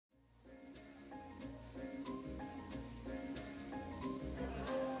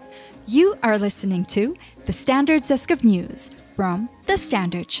You are listening to The Standards Desk of News from The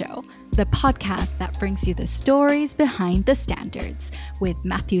Standard Show, the podcast that brings you the stories behind the standards with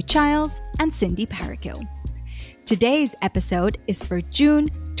Matthew Childs and Cindy Parakill. Today's episode is for June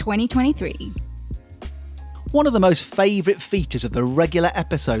 2023. One of the most favourite features of the regular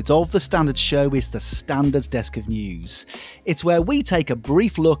episodes of The Standards Show is the Standards Desk of News. It's where we take a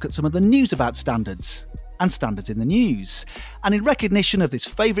brief look at some of the news about standards and standards in the news. And in recognition of this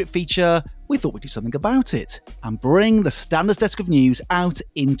favourite feature, we thought we'd do something about it and bring the Standards Desk of News out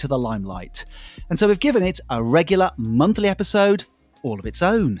into the limelight. And so we've given it a regular monthly episode all of its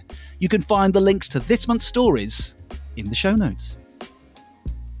own. You can find the links to this month's stories in the show notes.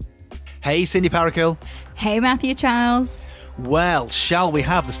 Hey, Cindy Parakill. Hey, Matthew Childs. Well, shall we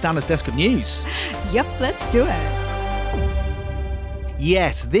have the Standards Desk of News? Yep, let's do it.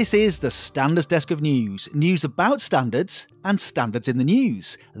 Yes, this is the Standards Desk of News. News about standards and standards in the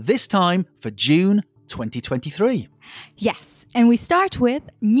news. This time for June 2023. Yes, and we start with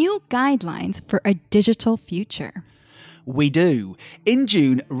new guidelines for a digital future. We do. In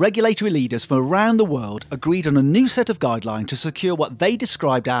June, regulatory leaders from around the world agreed on a new set of guidelines to secure what they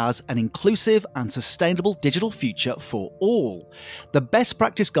described as an inclusive and sustainable digital future for all. The best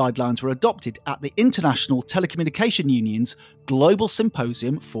practice guidelines were adopted at the International Telecommunication Union's Global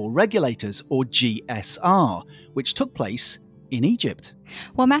Symposium for Regulators, or GSR, which took place in Egypt.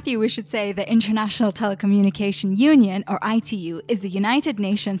 Well, Matthew, we should say the International Telecommunication Union, or ITU, is the United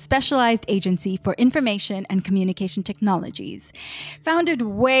Nations specialized agency for information and communication technologies. Founded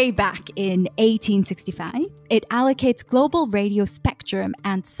way back in 1865, it allocates global radio spectrum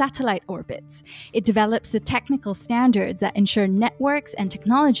and satellite orbits. It develops the technical standards that ensure networks and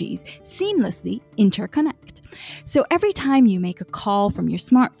technologies seamlessly interconnect. So every time you make a call from your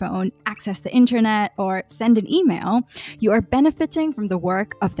smartphone, access the internet, or send an email, you are benefiting from the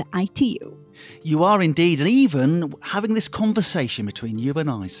work of the ITU. You are indeed, and even having this conversation between you and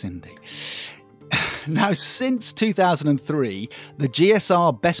I, Cindy. Now, since 2003, the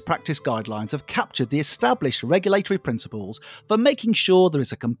GSR best practice guidelines have captured the established regulatory principles for making sure there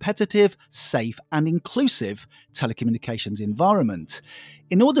is a competitive, safe and inclusive telecommunications environment.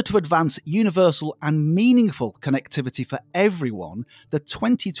 In order to advance universal and meaningful connectivity for everyone, the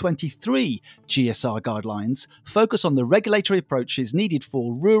 2023 GSR guidelines focus on the regulatory approaches needed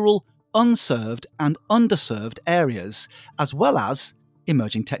for rural, unserved and underserved areas, as well as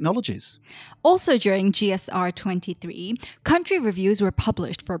emerging technologies. Also during GSR 23, country reviews were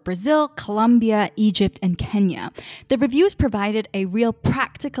published for Brazil, Colombia, Egypt, and Kenya. The reviews provided a real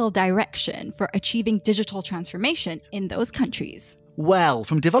practical direction for achieving digital transformation in those countries. Well,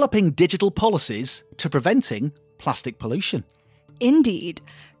 from developing digital policies to preventing plastic pollution. Indeed.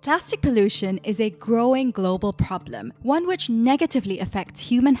 Plastic pollution is a growing global problem, one which negatively affects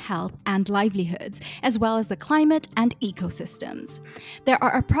human health and livelihoods, as well as the climate and ecosystems. There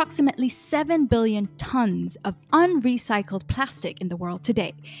are approximately 7 billion tons of unrecycled plastic in the world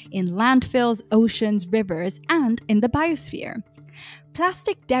today, in landfills, oceans, rivers, and in the biosphere.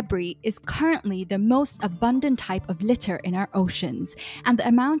 Plastic debris is currently the most abundant type of litter in our oceans, and the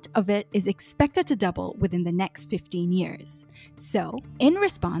amount of it is expected to double within the next 15 years. So, in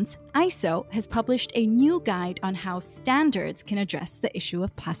response, ISO has published a new guide on how standards can address the issue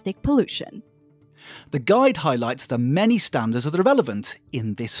of plastic pollution. The guide highlights the many standards that are relevant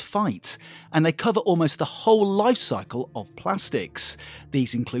in this fight, and they cover almost the whole life cycle of plastics.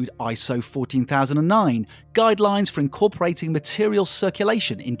 These include ISO 14009, guidelines for incorporating material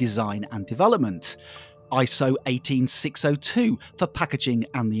circulation in design and development, ISO 18602 for packaging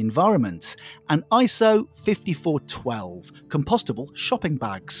and the environment, and ISO 5412, compostable shopping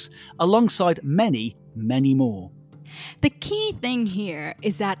bags, alongside many, many more. The key thing here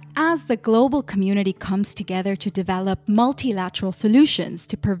is that as the global community comes together to develop multilateral solutions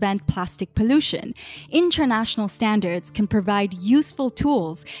to prevent plastic pollution, international standards can provide useful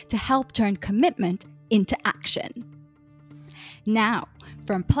tools to help turn commitment into action. Now,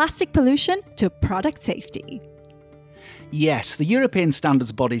 from plastic pollution to product safety. Yes, the European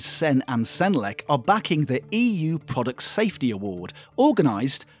standards bodies CEN and CENELEC are backing the EU Product Safety Award,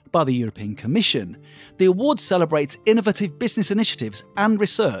 organised by the European Commission. The award celebrates innovative business initiatives and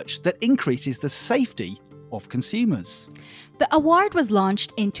research that increases the safety of consumers. The award was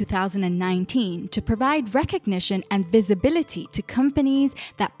launched in 2019 to provide recognition and visibility to companies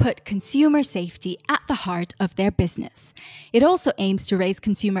that put consumer safety at the heart of their business. It also aims to raise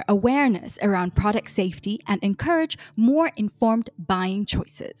consumer awareness around product safety and encourage more informed buying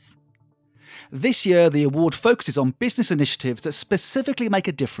choices. This year, the award focuses on business initiatives that specifically make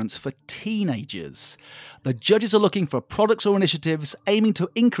a difference for teenagers. The judges are looking for products or initiatives aiming to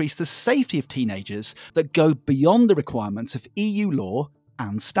increase the safety of teenagers that go beyond the requirements of EU law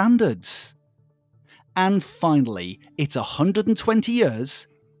and standards. And finally, it's 120 years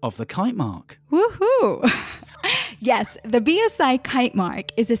of the kite mark. Woohoo! Yes, the BSI kite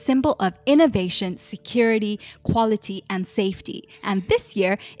mark is a symbol of innovation, security, quality, and safety. And this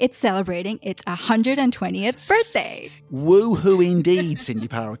year, it's celebrating its 120th birthday. Woohoo indeed, Cindy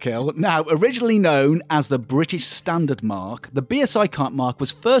Parakill. Now, originally known as the British Standard Mark, the BSI kite mark was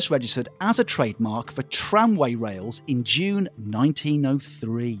first registered as a trademark for tramway rails in June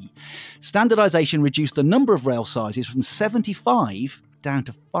 1903. Standardisation reduced the number of rail sizes from 75 down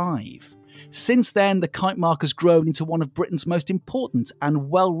to 5. Since then, the kite mark has grown into one of Britain's most important and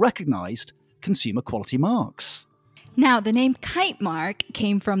well-recognised consumer quality marks. Now, the name kite mark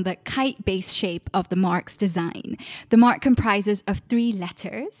came from the kite-based shape of the mark's design. The mark comprises of 3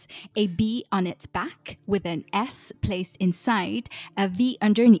 letters, a B on its back with an S placed inside, a V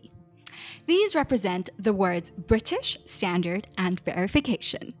underneath. These represent the words British, Standard, and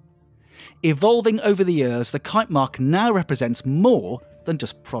Verification. Evolving over the years, the kite mark now represents more than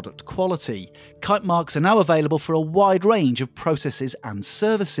just product quality. Kite marks are now available for a wide range of processes and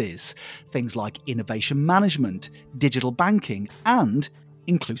services, things like innovation management, digital banking, and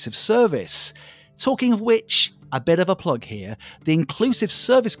inclusive service. Talking of which, a bit of a plug here, the Inclusive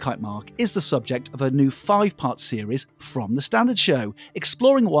Service Kite Mark is the subject of a new 5-part series from The Standard Show,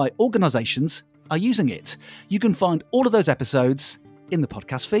 exploring why organisations are using it. You can find all of those episodes in the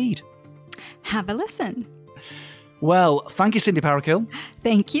podcast feed. Have a listen. Well, thank you, Cindy Parakill.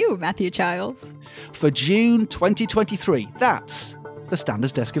 Thank you, Matthew Childs. For June 2023, that's the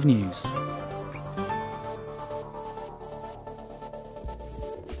Standard's Desk of News.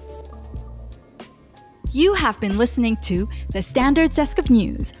 You have been listening to the Standard's Desk of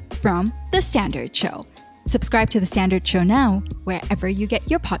News from The Standard Show. Subscribe to The Standard Show now, wherever you get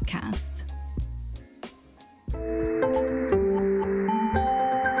your podcasts.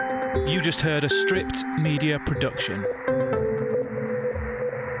 You just heard a Stripped Media production.